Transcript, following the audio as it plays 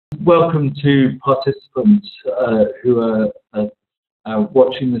welcome to participants who are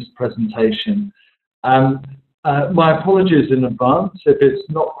watching this presentation. My apologies in advance if it's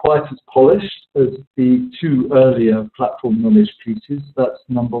not quite as polished as the two earlier platform knowledge pieces. That's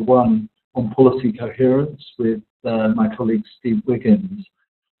number one on policy coherence with my colleague Steve Wiggins,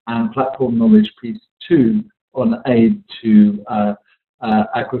 and platform knowledge piece 2 on aid to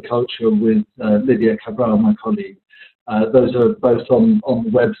agriculture with Lydia Cabral, my colleague. Those are both on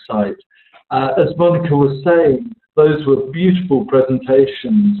the website. As Monica was saying, those were beautiful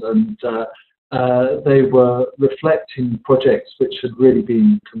presentations, and they were reflecting projects which had really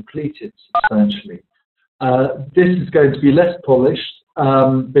been completed substantially. This is going to be less polished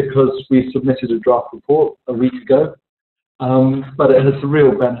because we submitted a draft report a week ago, but it has the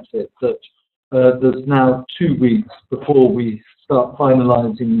real benefit that there's now 2 weeks before we start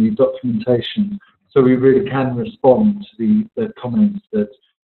finalising the documentation, so we really can respond to the comments that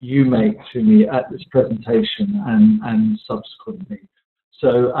you make to me at this presentation and subsequently.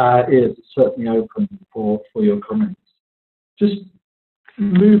 So our ears are certainly open for your comments. Just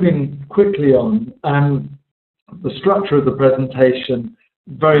moving quickly on, the structure of the presentation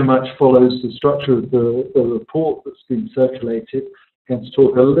very much follows the structure of the report that's been circulated. I'm going to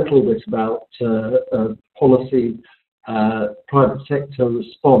talk a little bit about policy, private sector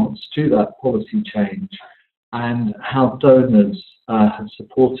response to that policy change, and how donors have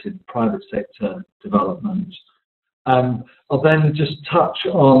supported private sector development. I'll then just touch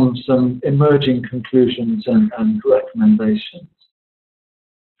on some emerging conclusions and recommendations.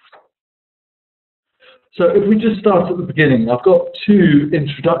 So if we just start at the beginning, I've got 2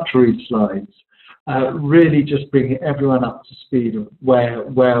 introductory slides, really just bringing everyone up to speed of why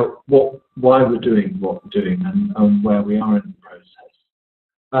we're doing what we're doing and where we are in the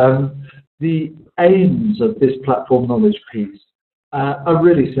process. The aims of this platform knowledge piece are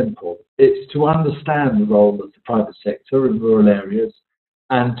really simple. It's to understand the role of the private sector in rural areas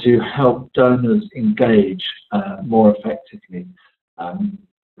and to help donors engage more effectively.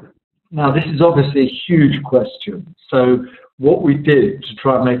 Now, this is obviously a huge question. So what we did to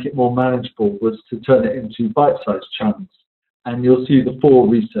try and make it more manageable was to turn it into bite-sized chunks. And you'll see the 4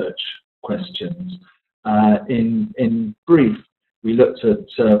 research questions. In brief, we looked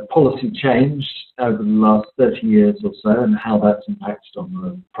at policy change over the last 30 years or so and how that's impacted on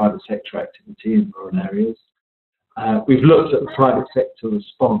the private sector activity in rural areas. We've looked at the private sector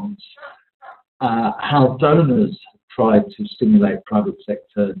response, how donors tried to stimulate private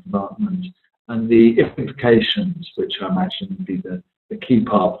sector development, and the implications, which I imagine would be the key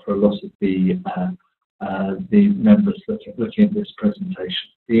part for a lot of the members looking at this presentation,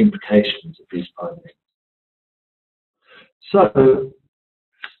 the implications of these findings. So,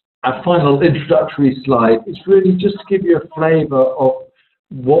 our final introductory slide is really just to give you a flavour of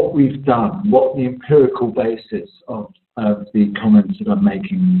what we've done, what the empirical basis of the comments that I'm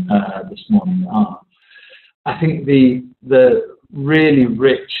making this morning are. I think the really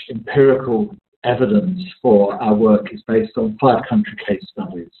rich empirical evidence for our work is based on 5 country case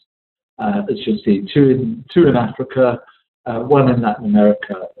studies. As you'll see, 2 in Africa, 1 in Latin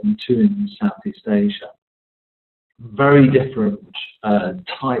America, and 2 in Southeast Asia. Very different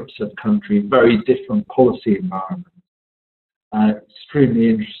types of country, very different policy environments. Extremely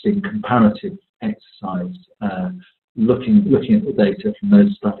interesting comparative exercise looking at the data from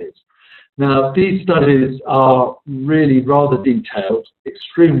those studies. Now, these studies are really rather detailed,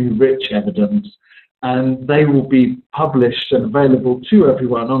 extremely rich evidence, and they will be published and available to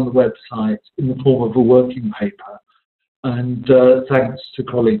everyone on the website in the form of a working paper. And thanks to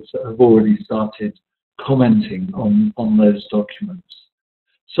colleagues that have already started commenting on those documents.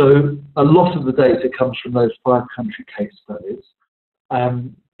 So a lot of the data comes from those 5 country case studies.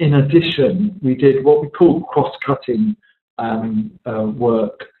 In addition, we did what we call cross-cutting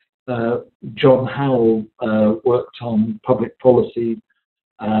work. John Howell worked on public policy.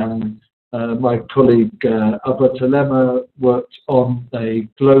 My colleague Alberto Lema worked on a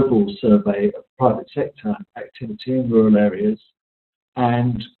global survey of private sector activity in rural areas,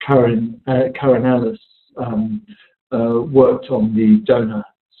 and Karen Ellis worked on the donor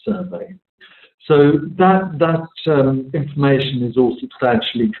survey. So that information is all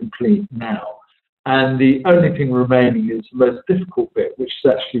substantially complete now. And the only thing remaining is the most difficult bit, which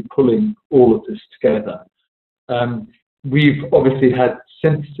is actually pulling all of this together. We've obviously had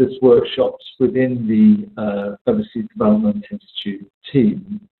synthesis workshops within the Overseas Development Institute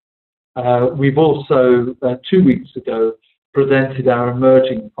team. We've also, 2 weeks ago, presented our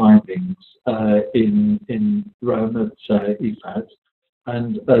emerging findings in Rome at IFAD,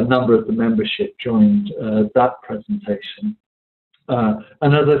 and a number of the membership joined that presentation. And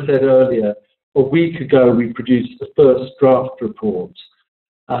as I said earlier, a week ago we produced the first draft report,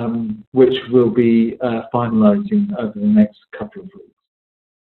 which we'll be finalising over the next couple of weeks.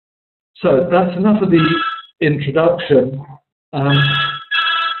 So that's enough of the introduction.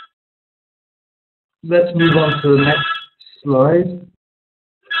 Let's move on to the next slide.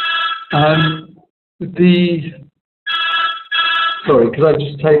 Sorry, could I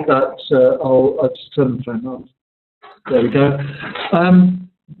just take that? I'll just turn the phone off. There we go.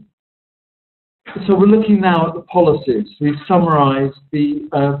 So we're looking now at the policies. We've summarised the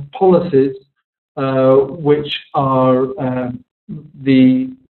policies which are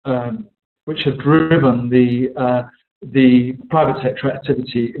which have driven the private sector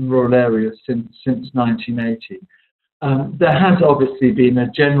activity in rural areas since 1980. There has obviously been a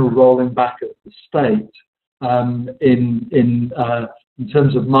general rolling back of the state in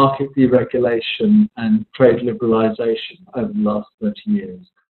terms of market deregulation and trade liberalisation over the last 30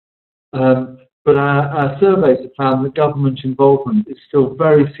 years. But our surveys have found that government involvement is still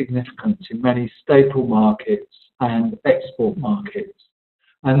very significant in many staple markets and export markets.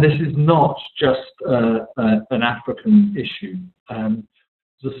 And this is not just an African issue. I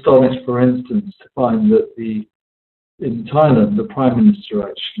was astonished, for instance, to find that in Thailand, the Prime Minister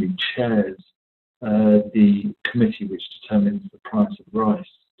actually chairs the committee which determines the price of rice,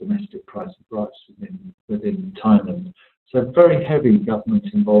 domestic price of rice within Thailand. So very heavy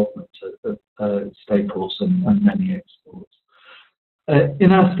government involvement of staples and many exports.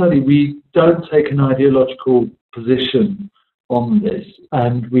 In our study, we don't take an ideological position on this,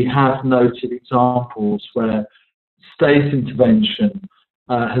 and we have noted examples where state intervention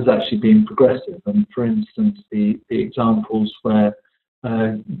has actually been progressive. And for instance, the examples where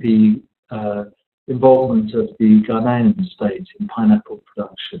the involvement of the Ghanaian state in pineapple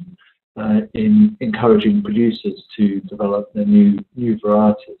production, in encouraging producers to develop the new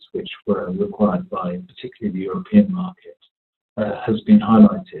varieties which were required by particularly the European market, has been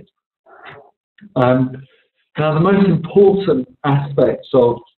highlighted. Now, the most important aspects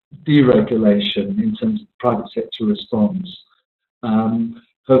of deregulation in terms of private sector response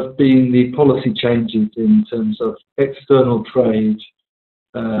have been the policy changes in terms of external trade,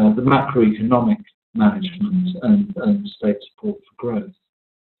 the macroeconomic management, and state support for growth.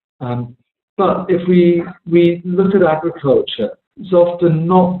 But if we look at agriculture, it's often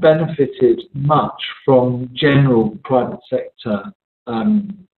not benefited much from general private sector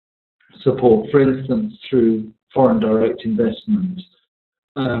support, for instance, through foreign direct investment,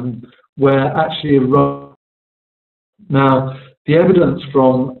 where actually now the evidence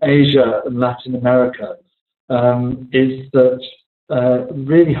from Asia and Latin America is that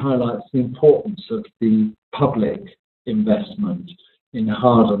really highlights the importance of the public investment in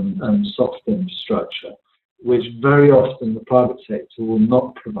hard and soft infrastructure, which very often the private sector will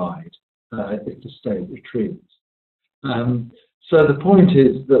not provide if the state retreats. So the point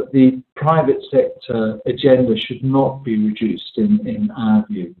is that the private sector agenda should not be reduced, in our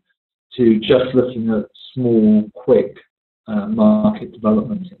view, to just looking at small, quick market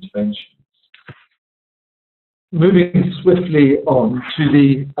development interventions. Moving swiftly on to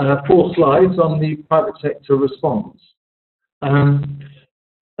the 4 slides on the private sector response.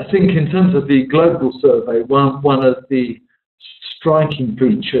 I think in terms of the global survey, one of the striking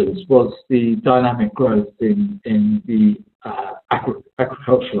features was the dynamic growth in the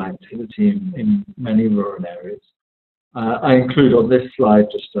agricultural activity in many rural areas. I include on this slide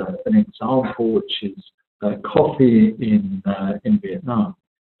just an example, which is coffee in Vietnam,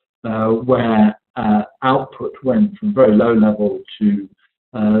 where output went from very low level to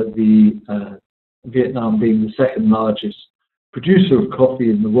Vietnam being the second largest producer of coffee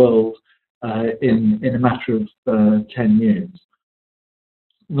in the world in a matter of 10 years.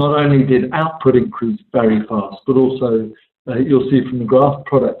 Not only did output increase very fast, but also you'll see from the graph,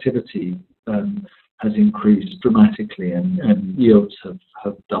 productivity has increased dramatically, and yields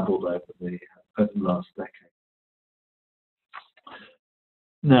have doubled over the last decade.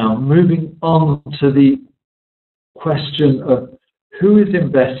 Now, moving on to the question of who is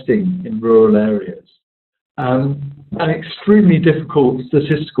investing in rural areas. An extremely difficult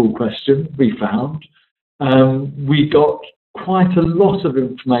statistical question, we found. We got quite a lot of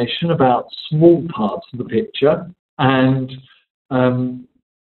information about small parts of the picture, and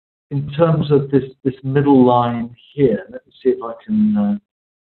in terms of this middle line here, let me see if I can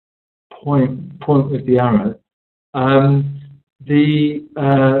point with the arrow. The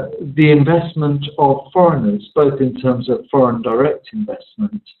investment of foreigners, both in terms of foreign direct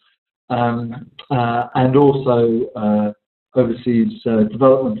investment and also overseas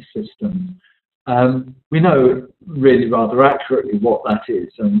development assistance, We know really rather accurately what that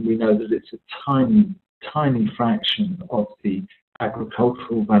is, and we know that it's a tiny fraction of the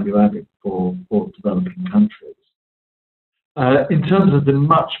agricultural value added for developing countries. In terms of the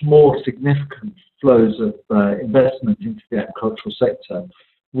much more significant flows of investment into the agricultural sector,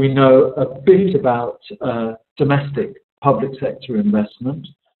 we know a bit about domestic public sector investment,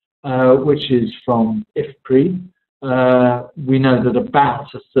 which is from IFPRI. We know that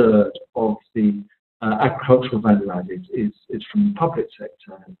about a third of the agricultural value added is from the public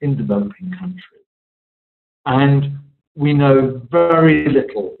sector in developing countries. And we know very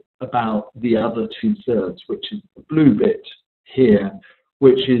little about the other 2/3, which is the blue bit here,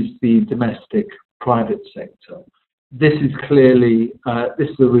 which is the domestic private sector. This is clearly this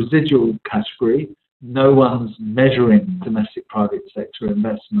is a residual category. No one's measuring domestic private sector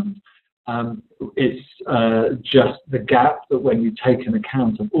investment. It's just the gap that when you take an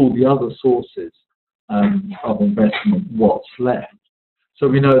account of all the other sources of investment, what's left. So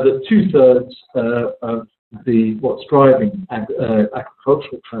we know that 2/3 of what's driving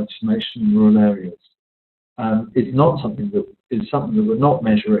agricultural transformation in rural areas is something that we're not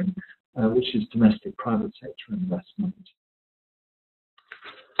measuring, which is domestic private sector investment.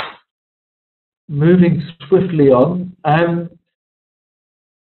 Moving swiftly on, and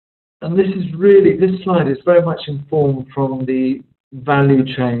this slide is very much informed from the value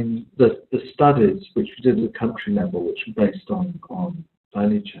chain, the studies which we did at the country level, which were based on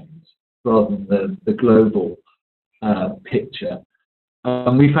value chains rather than the global picture.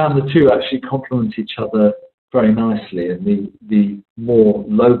 And we found the two actually complement each other very nicely, and the more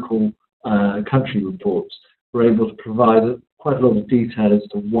local country reports were able to provide quite a lot of detail as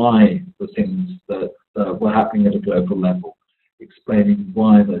to why the things that were happening at a global level, explaining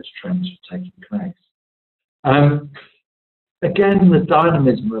why those trends were taking place. Again, the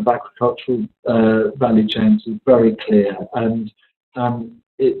dynamism of agricultural value chains is very clear, and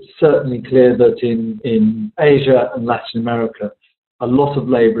it's certainly clear that in Asia and Latin America, a lot of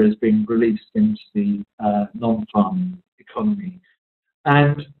labour is being released into the non-farm economy.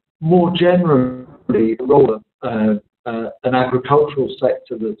 And more generally, the role of an agricultural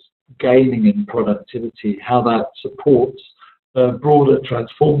sector that's gaining in productivity, how that supports broader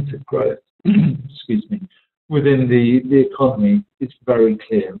transformative growth, excuse me, within the economy is very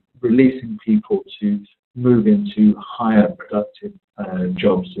clear, releasing people to move into higher productive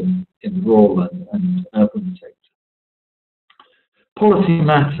jobs in rural and urban sectors. Policy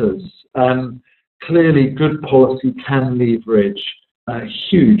matters. Clearly, good policy can leverage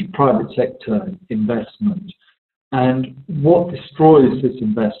huge private sector investment. And what destroys this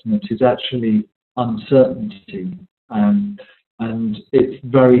investment is actually uncertainty. And it's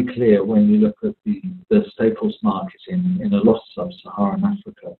very clear when you look at the staples market in a lot of sub-Saharan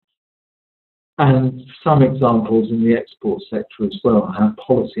Africa. And some examples in the export sector as well, how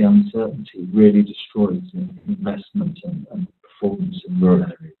policy uncertainty really destroys investment and performance in rural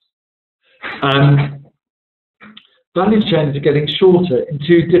areas. Value chains are getting shorter in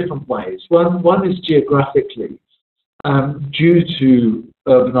two different ways. One is geographically. Due to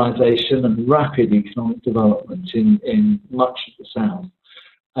urbanisation and rapid economic development in much of the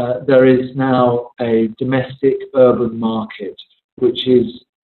south, there is now a domestic urban market which is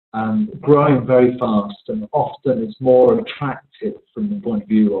growing very fast and often is more attractive from the point of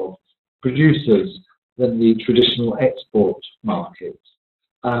view of producers than the traditional export markets,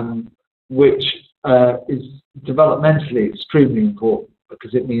 which is developmentally extremely important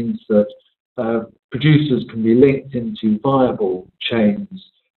because it means that producers can be linked into viable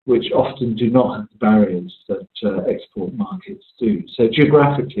chains which often do not have the barriers that export markets do. So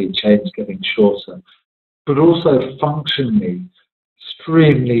geographically, chains getting shorter, but also functionally,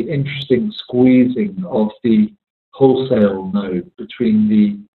 extremely interesting squeezing of the wholesale node between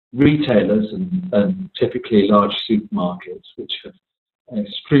the retailers and typically large supermarkets, which have an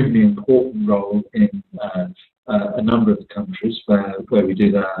extremely important role in a number of the countries where we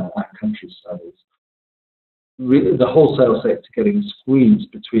do our country studies. The wholesale sector getting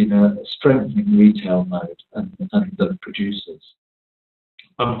squeezed between a strengthening retail node and the producers.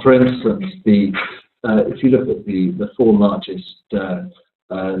 For instance, if you look at the four largest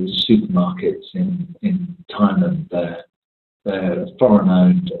supermarkets in Thailand, they're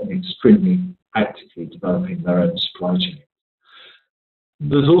foreign-owned and extremely actively developing their own supply chain.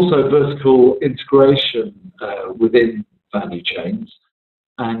 There's also vertical integration within value chains.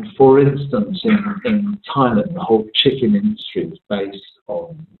 And for instance, in Thailand, the whole chicken industry is based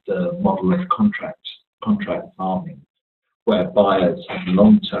on the model of contract farming, where buyers have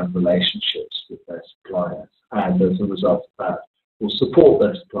long-term relationships with their suppliers. And as a result of that, will support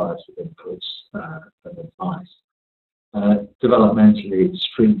their suppliers with inputs and advice. Developmentally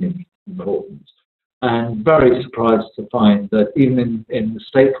extremely important. And very surprised to find that even in the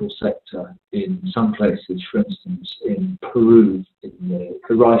staple sector, in some places, for instance, in Peru, in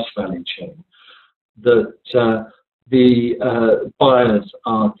the rice value chain, that the buyers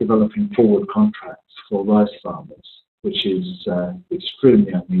are developing forward contracts for rice farmers, which is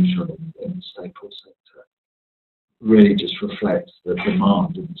extremely unusual in the staple sector. Really just reflects the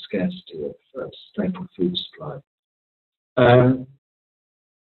demand and the scarcity of staple food supply.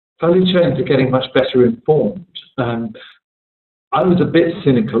 Value chains are getting much better informed. I was a bit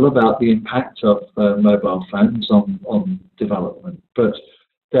cynical about the impact of mobile phones on development, but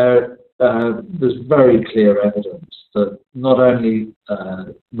there's very clear evidence that not only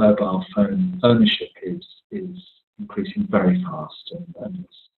mobile phone ownership is increasing very fast and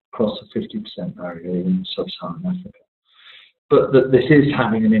it's across the 50% barrier in sub-Saharan Africa, but that this is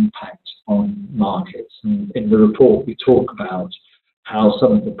having an impact on markets. And in the report, we talk about how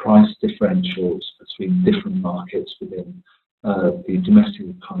some of the price differentials between different markets within the domestic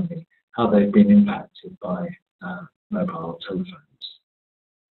economy, how they've been impacted by mobile telephones.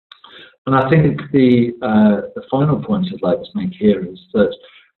 And I think the final point I'd like to make here is that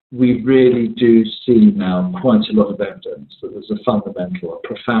we really do see now quite a lot of evidence that there's a fundamental, a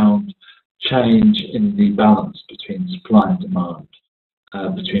profound change in the balance between supply and demand,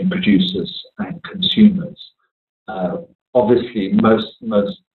 between producers and consumers. Obviously,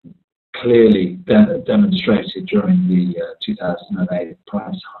 most clearly demonstrated during the 2008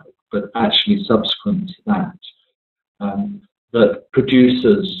 price hike, but actually subsequent to that, that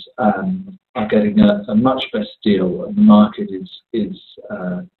producers are getting a much better deal, and the market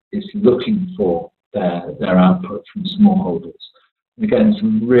is looking for their output from smallholders. And again,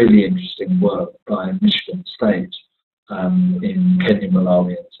 some really interesting work by Michigan State in Kenya,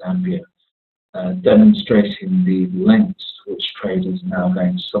 Malawi, and Zambia, demonstrating the lengths to which traders are now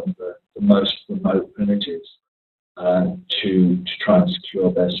going to some of the most remote villages to try and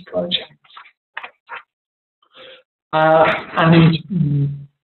secure their supply chains. And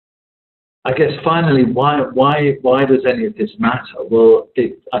I guess finally, why does any of this matter? Well,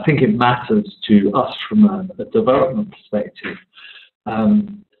 I think it matters to us from a development perspective,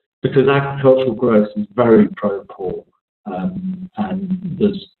 because agricultural growth is very pro-poor, and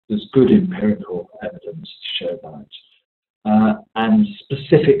there's good empirical evidence to show that. And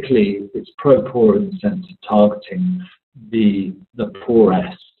specifically, it's pro-poor in the sense of targeting the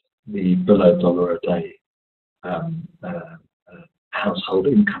poorest, the below $1 a day household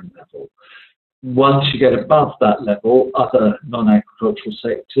income level. Once you get above that level, other non-agricultural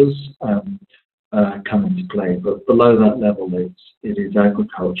sectors come into play, but below that level, it is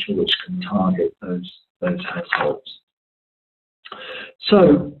agriculture which can target those households.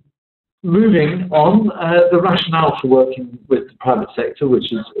 So, moving on, the rationale for working with the private sector,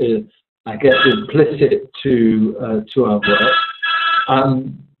 which is, I guess, implicit to our work.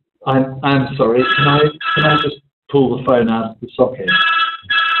 I'm sorry. Can I just pull the phone out of the socket?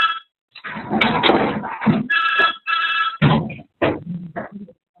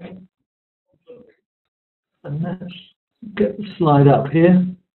 And let's get the slide up here.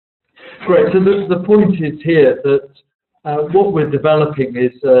 Great. So the point is here that what we're developing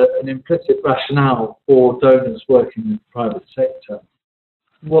is an implicit rationale for donors working in the private sector.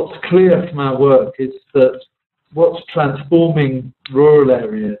 What's clear from our work is that what's transforming rural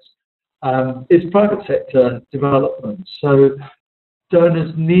areas is private sector development. So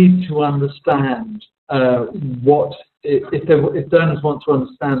donors need to understand if donors want to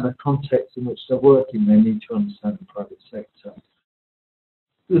understand the context in which they're working, they need to understand the private sector.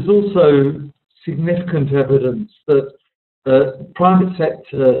 There's also significant evidence that private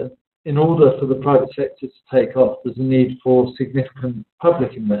sector, in order for the private sector to take off, there's a need for significant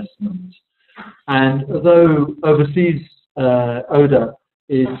public investment. And although overseas ODA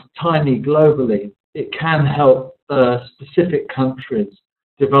is tiny globally, it can help specific countries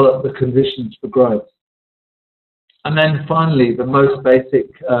develop the conditions for growth. And then finally, the most basic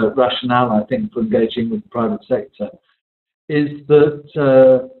rationale, I think, for engaging with the private sector is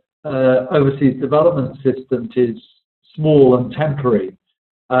that overseas development assistance is small and temporary,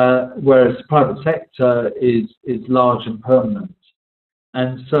 whereas the private sector is large and permanent.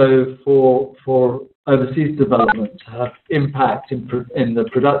 And so for overseas development to have impact in the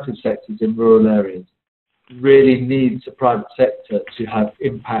productive sectors in rural areas really needs the private sector to have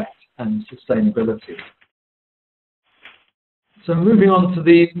impact and sustainability. So moving on to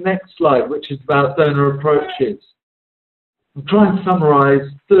the next slide, which is about donor approaches. I'm trying to summarize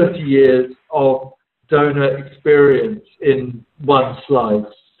 30 years of donor experience in one slide.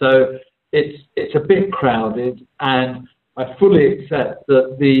 So it's a bit crowded, and I fully accept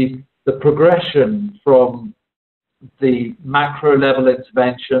that the progression from the macro level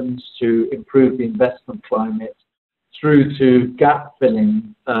interventions to improve the investment climate through to gap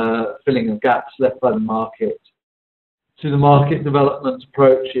filling of gaps left by the market, to the market development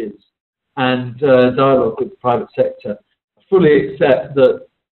approaches and dialogue with the private sector. I fully accept that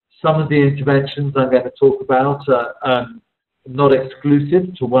some of the interventions I'm going to talk about are not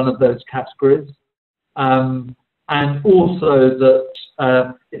exclusive to one of those categories, and also that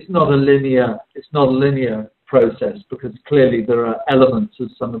it's not a linear process, because clearly there are elements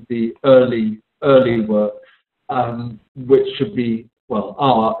of some of the early work which should be, well,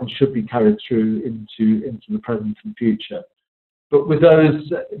 are and should be carried through into the present and future. But with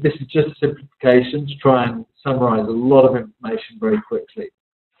those, this is just simplification to try and summarize a lot of information very quickly.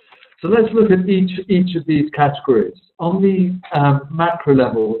 So let's look at each of these categories. On the macro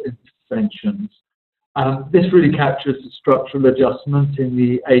level interventions, this really captures the structural adjustment in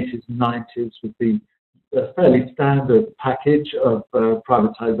the 80s and 90s with the fairly standard package of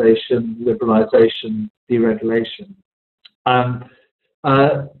privatization, liberalization, deregulation.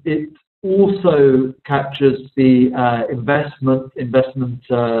 It also captures the investment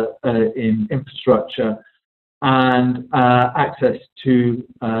in infrastructure and access to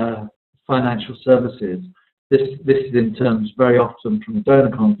financial services. This is in terms very often from a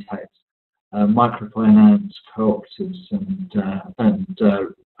donor context, microfinance, cooperatives, and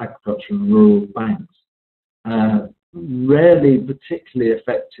agricultural and rural banks. Rarely particularly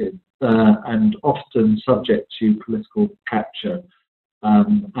effective and often subject to political capture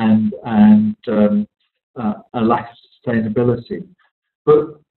and a lack of sustainability.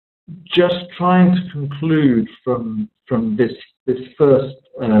 But just trying to conclude from this first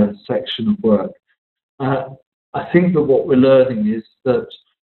section of work, I think that what we're learning is that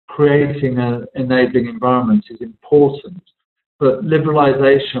creating an enabling environment is important, but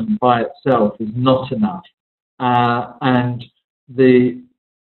liberalization by itself is not enough. And the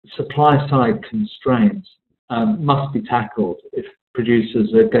supply side constraints must be tackled if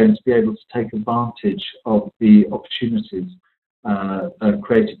producers are going to be able to take advantage of the opportunities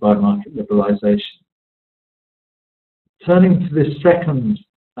created by market liberalization. Turning to this second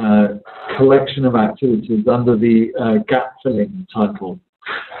collection of activities under the gap filling title,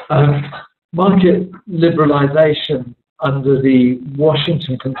 market liberalization under the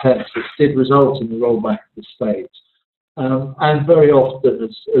Washington consensus did result in the rollback of the state. And very often,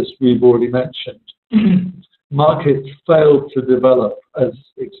 as we've already mentioned, markets failed to develop as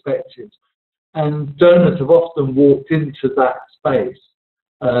expected. And donors have often walked into that space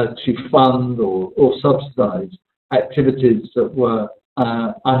to fund or subsidize activities that were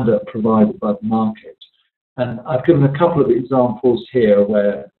under-provided by the market. And I've given a couple of examples here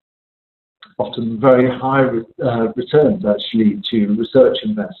where often very high returns actually to research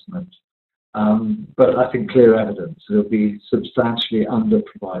investment, but I think clear evidence it'll be substantially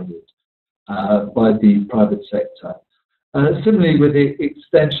under-provided by the private sector. Similarly with the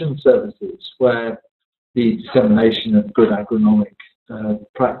extension services, where the dissemination of good agronomic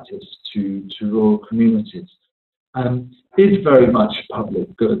practice to rural communities is very much a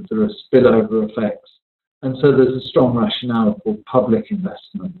public good. There are spillover effects, and so there's a strong rationale for public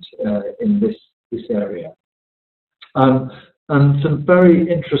investment in this area. And some very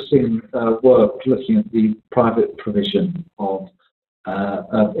interesting work looking at the private provision of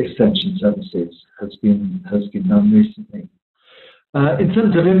extension services has been done recently. In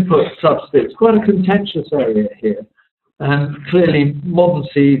terms of input subsidies, quite a contentious area here. Clearly, modern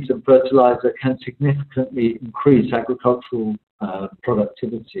seeds and fertilizer can significantly increase agricultural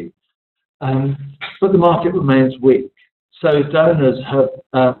productivity, but the market remains weak. So donors have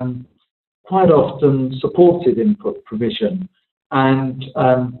quite often supported input provision and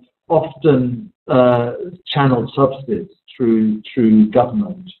often channeled subsidies through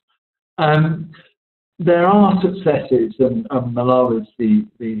government. There are successes, and Malawi is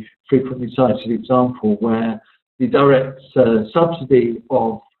the frequently cited example, where the direct subsidy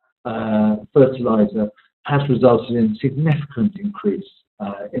of fertilizer has resulted in significant increase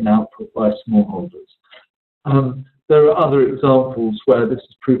in output by smallholders. There are other examples where this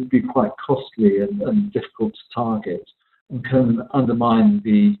has proved to be quite costly and difficult to target and can undermine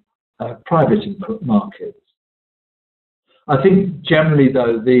the private input markets. I think generally,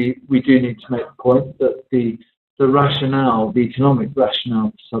 though, we do need to make the point that the rationale, the economic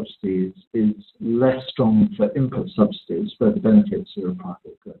rationale for subsidies is less strong for input subsidies, where the benefits are a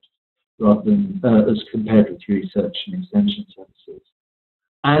private good, rather than as compared with research and extension services.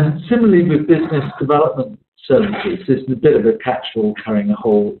 And similarly with business development services, this is a bit of a catch-all covering a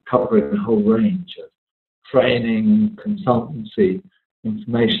whole range of training, consultancy,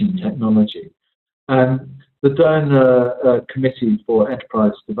 information technology. And the donor committee for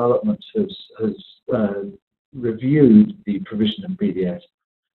enterprise development has reviewed the provision of BDS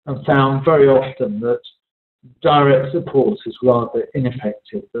and found very often that direct support is rather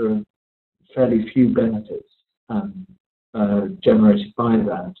ineffective. There are fairly few benefits generated by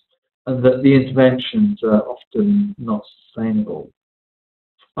that, and that the interventions are often not sustainable.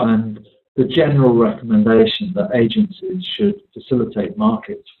 And the general recommendation that agencies should facilitate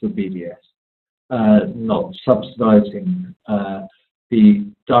markets for BDS, not subsidizing the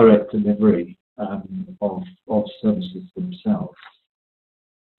direct delivery of services themselves.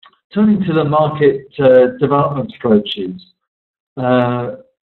 Turning to the market development approaches,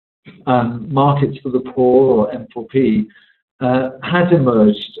 markets for the poor, or M4P, has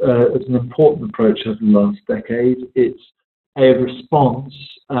emerged as an important approach over the last decade. It's a response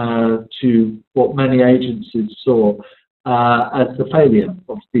to what many agencies saw as the failure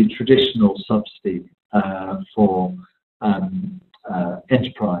of the traditional subsidy for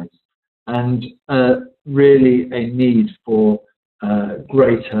enterprise, and really a need for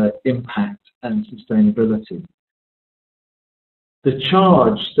greater impact and sustainability. The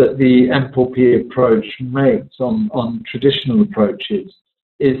charge that the M4P approach makes on traditional approaches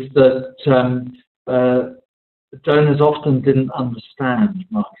is that donors often didn't understand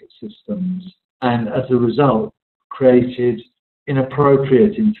market systems, and as a result created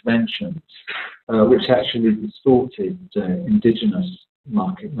inappropriate interventions which actually distorted indigenous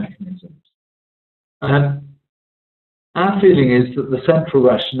market mechanisms. Our feeling is that the central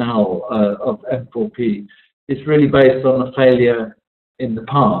rationale of M4P is really based on a failure in the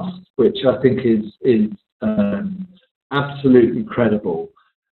past, which I think is absolutely credible.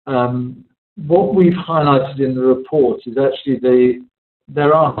 What we've highlighted in the report is actually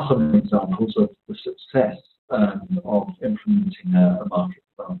there are some examples of the success of implementing a market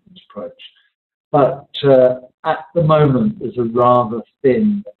development approach, but at the moment there's a rather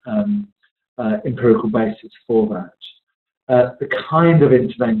thin empirical basis for that. The kind of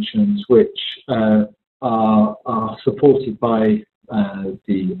interventions which are supported by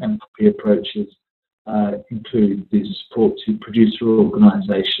the M4P approaches include the support to producer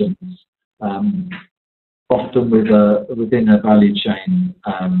organisations, often within a value chain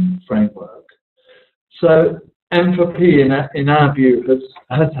framework. So M4P, in our view,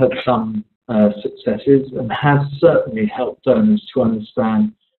 has had some successes and has certainly helped donors to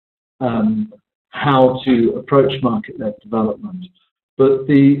understand how to approach market-led development. But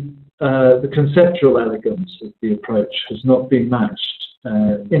the conceptual elegance of the approach has not been matched,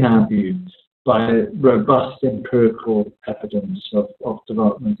 in our view, by robust empirical evidence of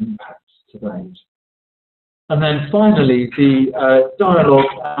development impacts to date. And then finally, the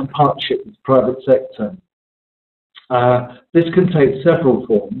dialogue and partnership with the private sector. This can take several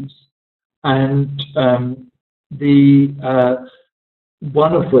forms, and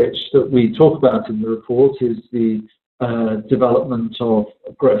one of which that we talk about in the report is the development of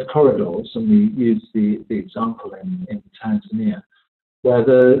growth corridors, and we use the example in Tanzania, where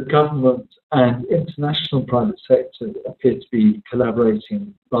the government and international private sector appear to be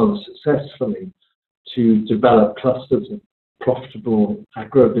collaborating rather successfully to develop clusters of profitable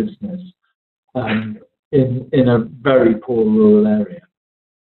agribusiness in a very poor rural area.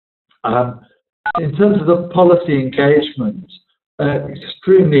 In terms of the policy engagement,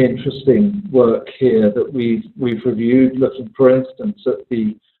 extremely interesting work here that we've reviewed, looking, for instance, at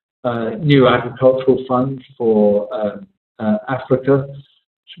the new agricultural fund for Africa,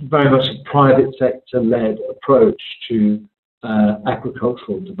 very much a private sector-led approach to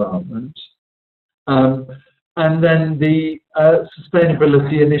agricultural development. And then the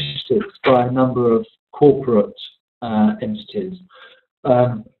sustainability initiatives by a number of corporate entities.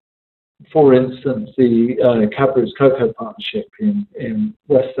 For instance, the Cadbury's Cocoa Partnership in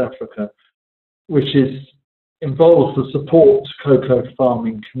West Africa, which involves the support to cocoa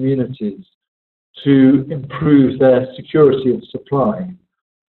farming communities to improve their security of supply.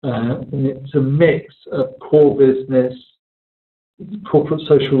 And it's a mix of core business, corporate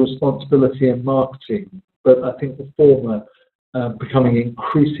social responsibility and marketing, but I think the former becoming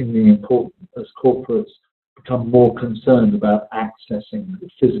increasingly important as corporates become more concerned about accessing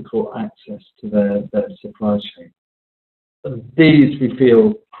physical access to their supply chain. And these, we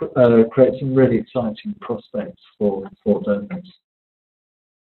feel, create some really exciting prospects for donors.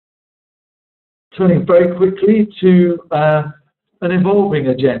 Turning very quickly to an evolving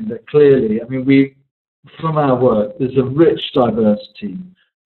agenda, clearly. I mean, from our work, there's a rich diversity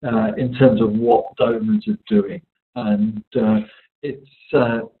in terms of what donors are doing. And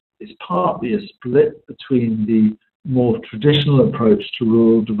it's partly a split between the more traditional approach to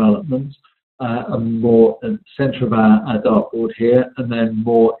rural development, and more at the centre of our dartboard here, and then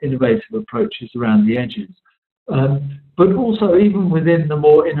more innovative approaches around the edges. But also, even within the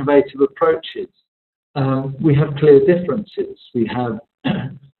more innovative approaches, we have clear differences. We have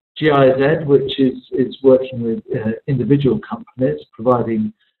GIZ, which is working with individual companies,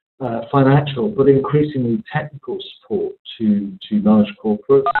 providing financial but increasingly technical support to large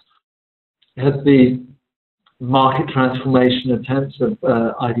corporates. We have the market transformation attempts of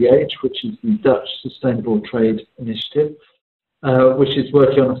IDH, which is the Dutch Sustainable Trade Initiative, which is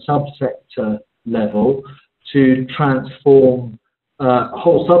working on a subsector level to transform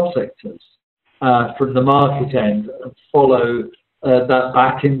whole subsectors from the market end and follow that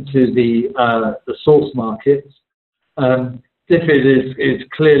back into the source markets. DFID is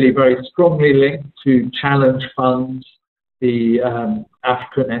clearly very strongly linked to challenge funds. The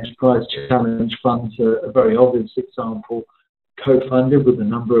African Enterprise Challenge Funds are a very obvious example, co-funded with a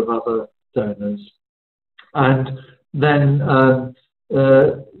number of other donors. And then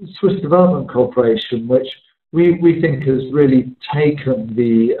Swiss Development Corporation, which we think has really taken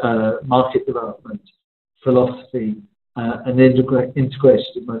the market development philosophy and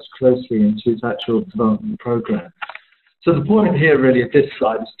integrated it most closely into its actual development program. So the point here really of this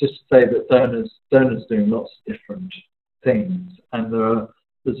slide is just to say that donors doing lots of different things, and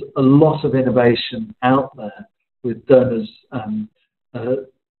there's a lot of innovation out there with donors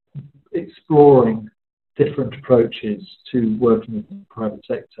exploring different approaches to working with the private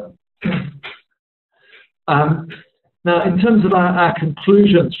sector. Now, in terms of our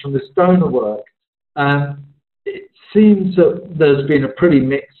conclusions from this donor work, it seems that there's been a pretty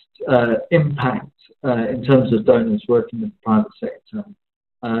mixed impact in terms of donors working with the private sector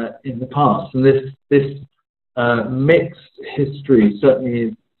in the past, and this mixed history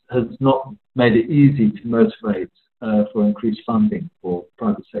certainly has not made it easy to motivate for increased funding for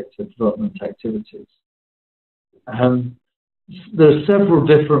private sector development activities. There are several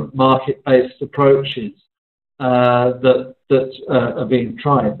different market-based approaches that are being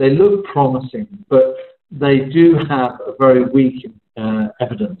tried. They look promising, but they do have a very weak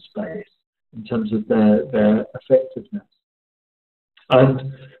evidence base in terms of their effectiveness.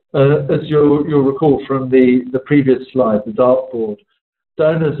 And as you'll recall from the previous slide, the dartboard,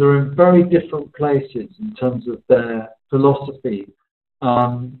 donors are in very different places in terms of their philosophy,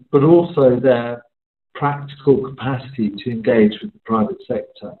 but also their practical capacity to engage with the private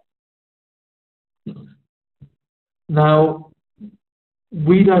sector. Now,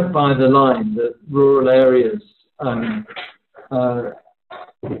 we don't buy the line that rural areas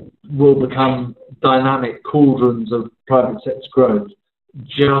will become dynamic cauldrons of private sector growth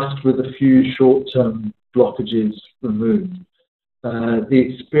just with a few short-term blockages removed. The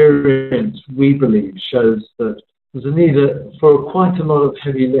experience, we believe, shows that there's a need for quite a lot of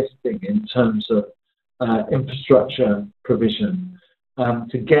heavy lifting in terms of infrastructure provision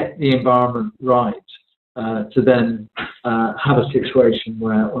to get the environment right, to then have a situation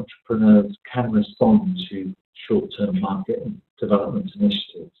where entrepreneurs can respond to short-term market and development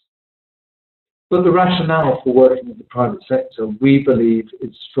initiatives. But the rationale for working with the private sector, we believe,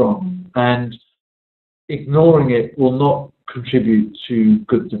 is strong, and ignoring it will not contribute to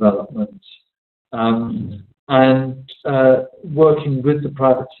good development. And working with the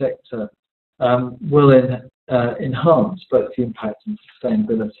private sector will enhance both the impact and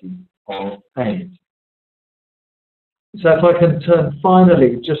sustainability of aid. So if I can turn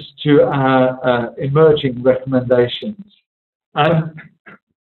finally just to our emerging recommendations.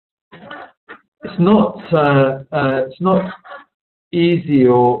 It's not easy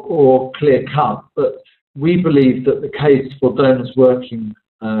or clear cut, but we believe that the case for donors working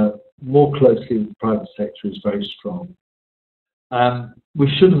more closely with the private sector is very strong. We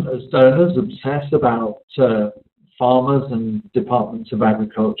shouldn't, as donors, obsess about farmers and departments of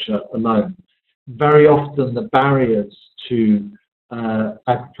agriculture alone. Very often the barriers to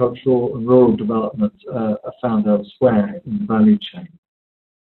agricultural and rural development are found elsewhere in the value chain.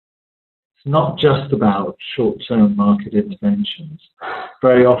 It's not just about short-term market interventions.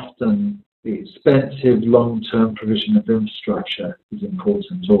 Very often the expensive long-term provision of infrastructure is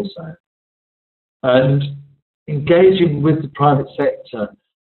important also. And engaging with the private sector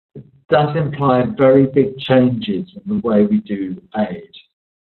does imply very big changes in the way we do aid.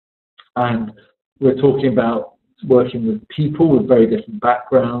 And we're talking about working with people with very different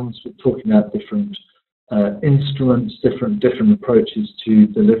backgrounds. We're talking about different instruments, different approaches to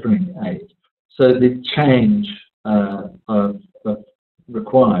delivering aid. So the change of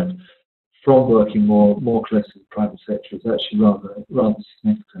required from working more closely with the private sector is actually rather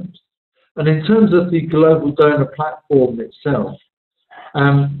significant. And in terms of the global donor platform itself,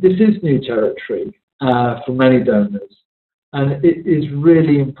 this is new territory for many donors, and it is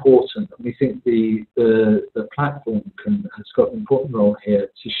really important. And we think the platform has got an important role here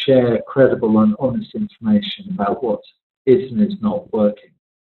to share credible and honest information about what is and is not working.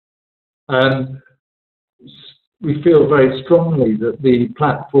 We feel very strongly that the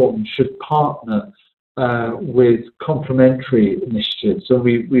platform should partner with complementary initiatives. So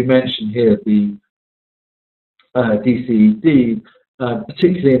we mentioned here the DCED,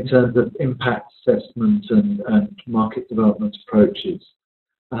 particularly in terms of impact assessment and market development approaches,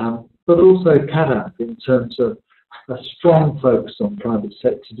 but also CADAP in terms of a strong focus on private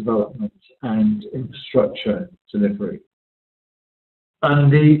sector development and infrastructure delivery.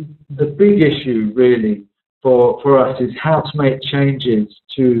 And the big issue really for us is how to make changes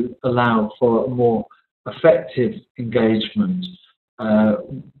to allow for a more effective engagement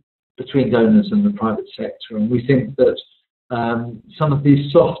between donors and the private sector. And we think that some of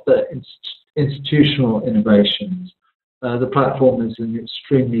these softer institutional innovations, the platform is in an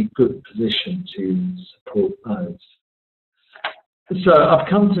extremely good position to support those. So I've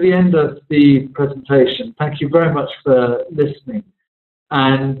come to the end of the presentation. Thank you very much for listening.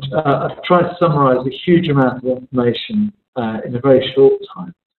 And I've tried to summarise a huge amount of information in a very short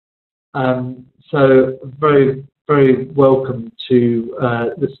time. So very, very welcome to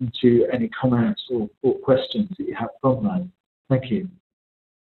listen to any comments or questions that you have from that. Thank you.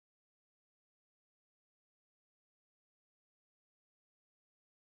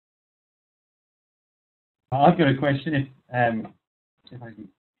 I've got a question. If I can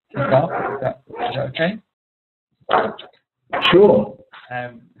kick off, is that okay? Sure.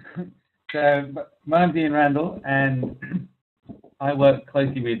 So my name's Ian Randall, and I work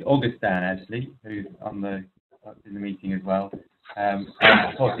closely with Augustin, actually, who's in the meeting as well, and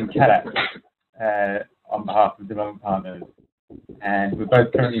supporting CADAP on behalf of development partners. And we're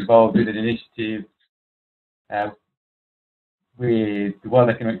both currently involved with an initiative with the World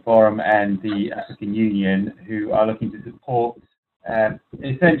Economic Forum and the African Union, who are looking to support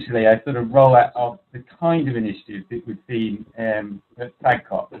essentially a sort of rollout of the kind of initiative that we've seen at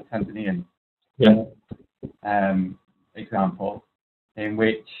SAGCOP, the Tanzanian example, in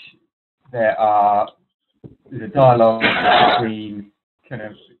which there's a dialogue between kind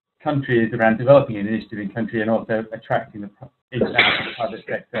of countries around developing an initiative in country and also attracting the international private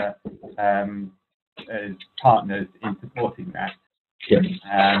sector as partners in supporting that. Yes.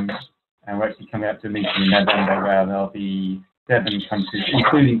 And we're actually coming up to a meeting in November where there'll be 7 countries,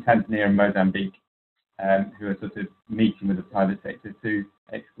 including Tanzania and Mozambique, who are sort of meeting with the private sector to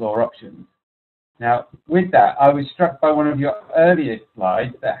explore options. Now, with that, I was struck by one of your earlier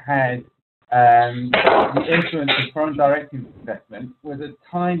slides that had the influence of foreign direct investment was a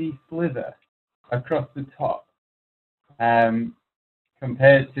tiny sliver across the top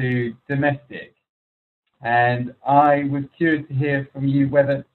compared to domestic. And I was curious to hear from you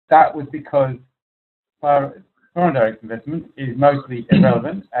whether that was because foreign direct investment is mostly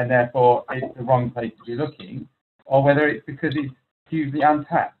irrelevant and therefore it's the wrong place to be looking, or whether it's because it's hugely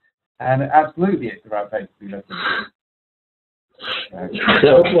untapped. And absolutely it's the right place to be looking.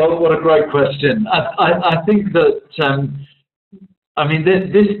 Well, what a great question. I think that, I mean,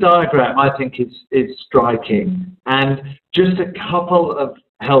 this diagram I think is striking, and just a couple of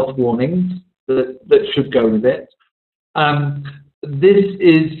health warnings that should go with it. This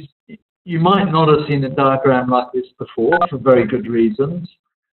is, you might not have seen a diagram like this before for very good reasons.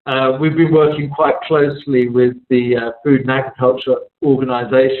 We've been working quite closely with the Food and Agriculture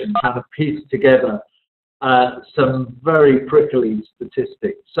Organization, trying to piece together some very prickly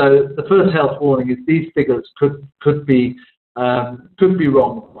statistics. So the first health warning is these figures could be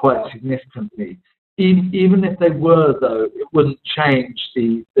wrong quite significantly. Even if they were, though, it wouldn't change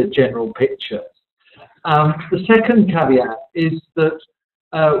the general picture. The second caveat is that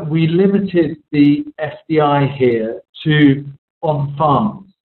we limited the FDI here to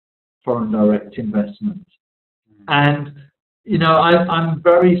on-farm foreign direct investment. And, you know, I'm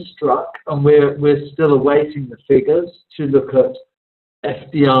very struck, and we're still awaiting the figures to look at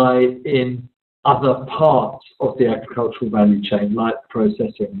FDI in other parts of the agricultural value chain, like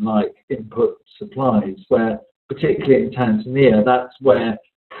processing, like input supplies, where, particularly in Tanzania, that's where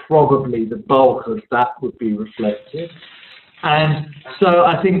probably the bulk of that would be reflected. And so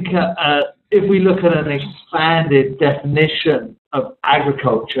I think if we look at an expanded definition of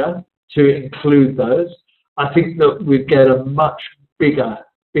agriculture to include those, I think that we'd get a much bigger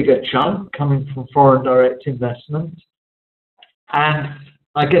chunk coming from foreign direct investment. And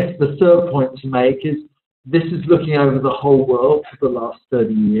I guess the third point to make is this is looking over the whole world for the last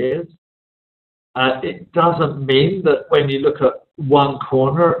 30 years. It doesn't mean that when you look at one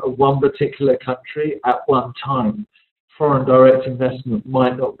corner of one particular country at one time, foreign direct investment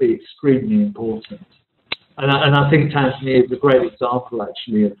might not be extremely important. And I think Tanzania is a great example,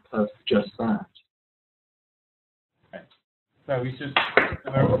 actually, of just that. Okay. So we're still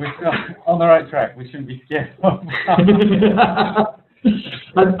on the right track. We shouldn't be scared of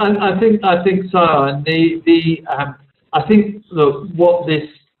I think so. And I think, look, what this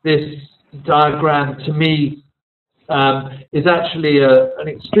diagram to me is actually an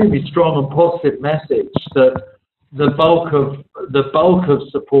extremely strong and positive message that the bulk of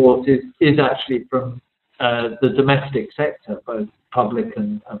support is actually from the domestic sector, both public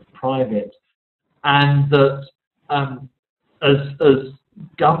and private, and that as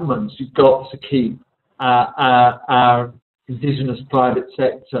governments, you've got to keep our indigenous private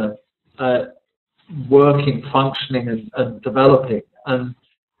sector working, functioning, and developing. And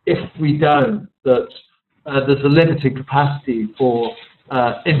if we don't, that there's a limited capacity for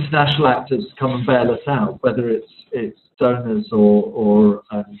international actors to come and bail us out, whether it's donors or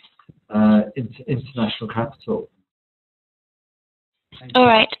international capital. All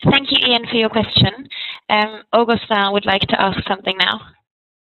right. Thank you, Ian, for your question. Augustin would like to ask something now.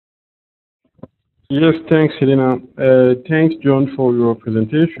 Yes, thanks, Helena. Thanks, John, for your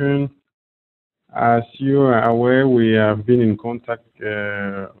presentation. As you are aware, we have been in contact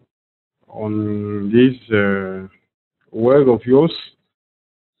on this work of yours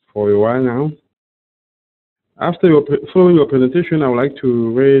for a while now. Following your presentation, I would like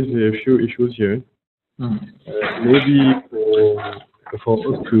to raise a few issues here. Maybe for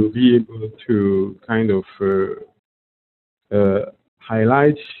us to be able to kind of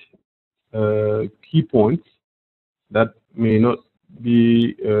highlight key points that may not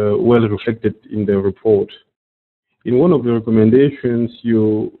be well reflected in the report. In one of the recommendations,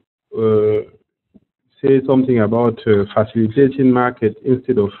 you say something about facilitating market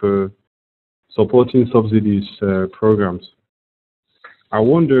instead of supporting subsidies programs. I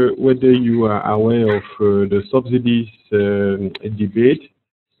wonder whether you are aware of the subsidies debate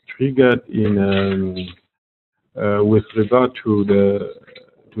triggered in with regard to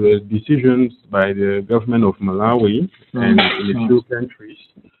the decisions by the government of Malawi and in a few countries.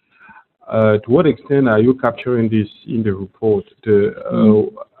 To what extent are you capturing this in the report?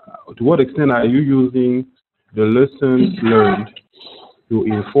 To what extent are you using the lessons learned to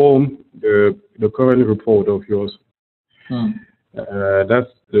inform the current report of yours?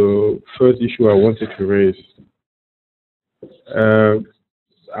 That's the first issue I wanted to raise.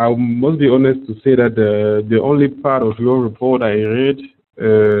 I must be honest to say that the only part of your report I read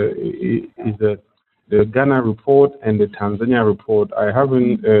is the Ghana report and the Tanzania report. I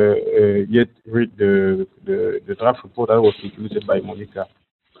haven't yet read the draft report that was included by Monica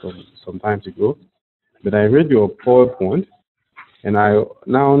some time ago. But I read your PowerPoint, and I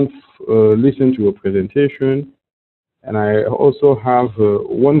now listened to your presentation, and I also have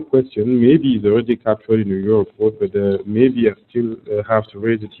one question. Maybe it's already captured in your report, but maybe I still have to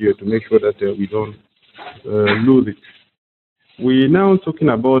raise it here to make sure that we don't lose it. We're now talking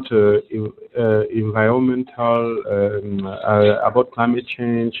about environmental, about climate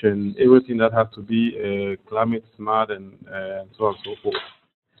change and everything that has to be climate smart and so on and so forth.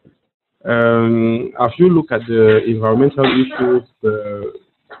 If you look at the environmental issues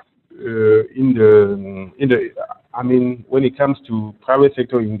I mean, when it comes to private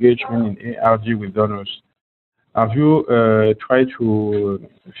sector engagement in ARD with donors, have you tried to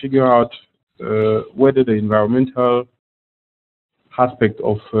figure out whether the environmental aspect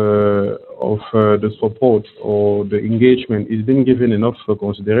of the support or the engagement is being given enough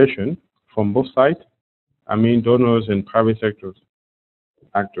consideration from both sides? I mean, donors and private sector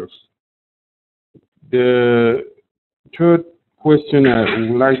actors. The third question I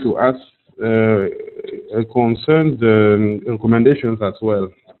would like to ask concerns the recommendations as well.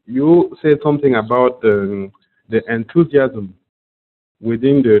 You said something about the enthusiasm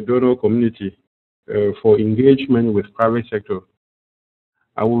within the donor community for engagement with private sector.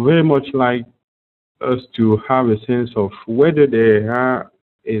 I would very much like us to have a sense of whether there are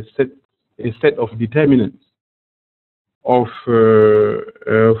a set of determinants of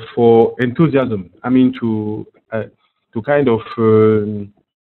for enthusiasm. I mean, to kind of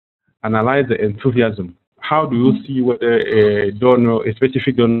analyze the enthusiasm. How do you see whether a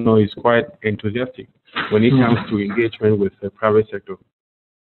specific donor is quite enthusiastic when it comes to engagement with the private sector?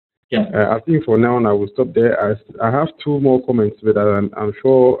 Yeah. I think for now I will stop there. I have two more comments, but I'm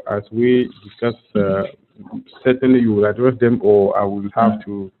sure as we discuss certainly you will address them, or I will have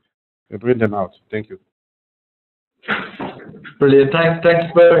to bring them out. Thank you. Brilliant.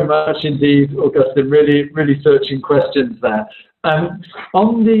 Thanks very much indeed, Augustine. Really searching questions there.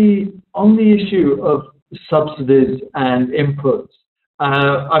 On the issue of subsidies and inputs,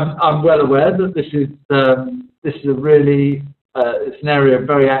 I'm well aware that this is a really it's an area of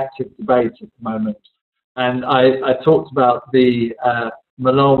very active debate at the moment, and I talked about the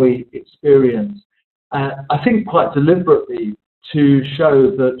Malawi experience. I think quite deliberately to show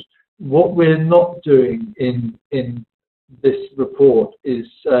that what we're not doing in this report is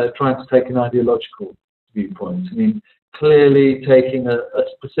trying to take an ideological viewpoint. I mean, clearly taking a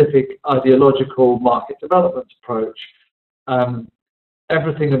specific ideological market development approach.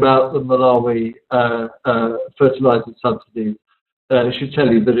 Everything about the Malawi fertilizer subsidies should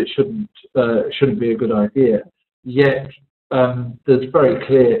tell you that it shouldn't be a good idea. Yet there's very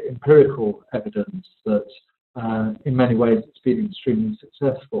clear empirical evidence that in many ways it's been extremely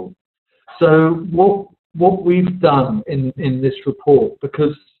successful. So what we've done in this report,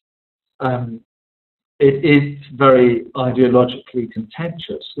 because it is very ideologically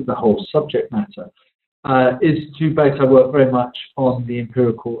contentious with the whole subject matter, is to base our work very much on the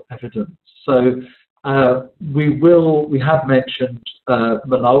empirical evidence. So we have mentioned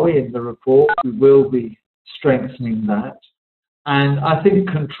Malawi in the report. We will be strengthening that. And I think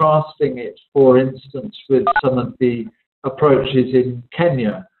contrasting it, for instance, with some of the approaches in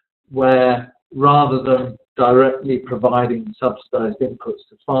Kenya, where rather than directly providing subsidized inputs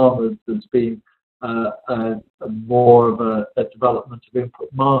to farmers, there's been more of a development of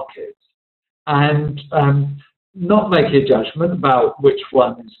input markets. And not making a judgment about which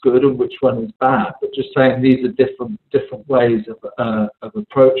one is good and which one is bad, but just saying these are different ways of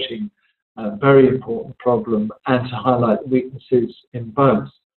approaching a very important problem, and to highlight weaknesses in both.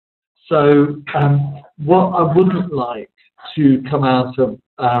 So what I wouldn't like to come out of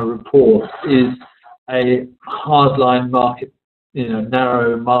our report is a hardline market,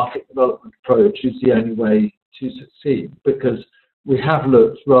 narrow market development approach is the only way to succeed, because we have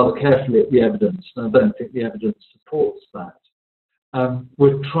looked rather carefully at the evidence, and I don't think the evidence supports that.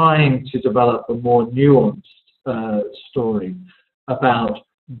 We're trying to develop a more nuanced story about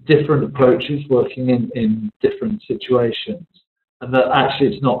different approaches working in different situations, and that actually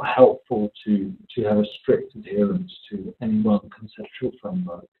it's not helpful to have a strict adherence to any one conceptual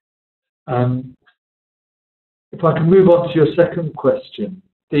framework. If I can move on to your second question,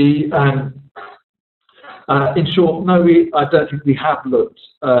 in short, no, I don't think we have looked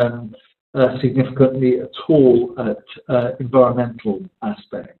significantly at all at environmental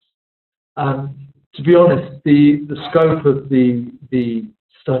aspects. To be honest, the scope of the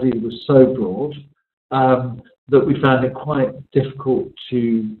study was so broad that we found it quite difficult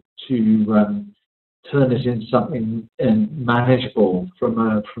to turn it into something manageable from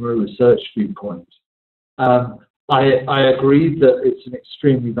a research viewpoint. I agree that it's an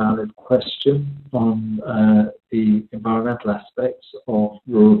extremely valid question on the environmental aspects of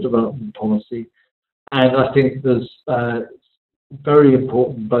rural development policy, and I think there's very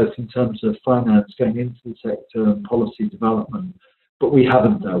important both in terms of finance going into the sector and policy development, but we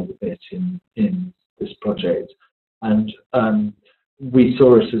haven't dealt with it in this project, and we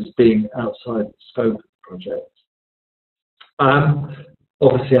saw it as being outside the scope of the project.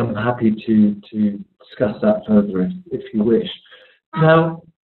 Obviously, I'm happy to discuss that further if you wish. Now,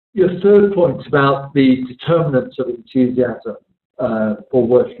 your third point about the determinants of enthusiasm for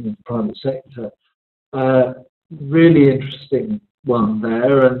working in the private sector, really interesting one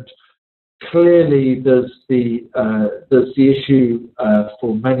there, and clearly there's the issue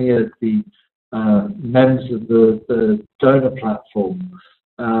for many of the members of the donor platform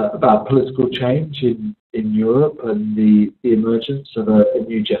about political change in Europe and the emergence of a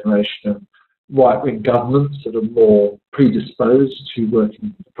new generation of right-wing governments that are more predisposed to working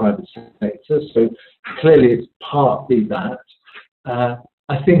in the private sector. So clearly it's partly that. I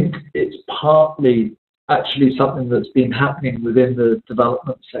think it's partly actually something that's been happening within the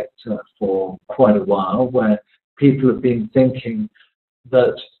development sector for quite a while, where people have been thinking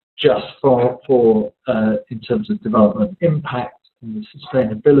that just for in terms of development impact and the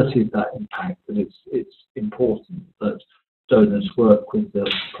sustainability of that impact, that it's important that donors work with the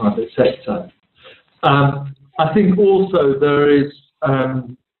private sector. I think also there is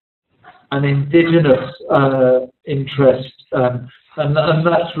an indigenous interest, and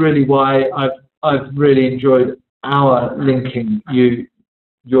that's really why I've really enjoyed our linking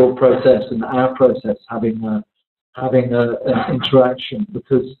your process and our process having an interaction,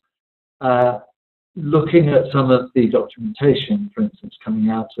 because looking at some of the documentation, for instance,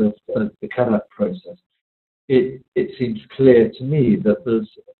 coming out of the CADAP process, it seems clear to me that there's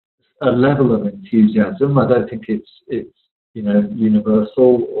a level of enthusiasm. I don't think it's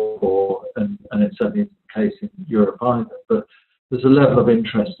universal, and it certainly isn't the case in Europe either. But there's a level of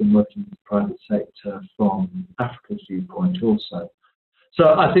interest in working with the private sector from Africa's viewpoint also.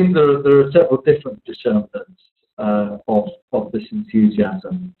 So I think there are several different discernments of this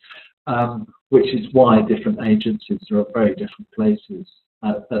enthusiasm, which is why different agencies are at very different places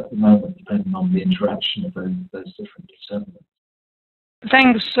at the moment, depending on the interaction of those different discernments.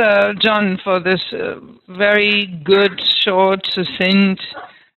 Thanks, John, for this very good, short, succinct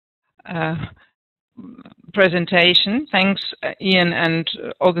presentation. Thanks, Ian and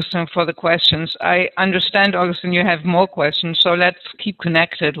Augustin, for the questions. I understand, Augustin, you have more questions, so let's keep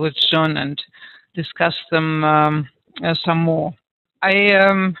connected with John and discuss them some more.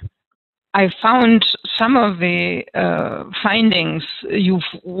 I found some of the findings, you've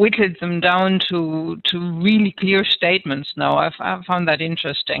whittled them down to really clear statements now. I found that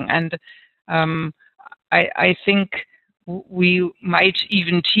interesting. And I think we might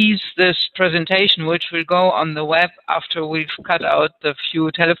even tease this presentation, which will go on the web after we've cut out the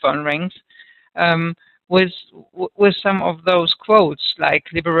few telephone rings, with some of those quotes, like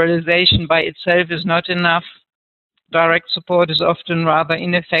liberalization by itself is not enough, direct support is often rather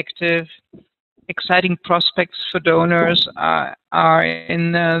ineffective, exciting prospects for donors are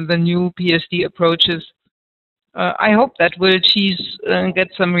in the new PSD approaches. I hope that will tease and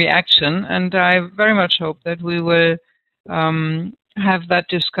get some reaction, and I very much hope that we will have that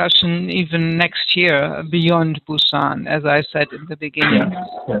discussion even next year beyond Busan, as I said in the beginning.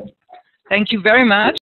 Yeah. Thank you very much.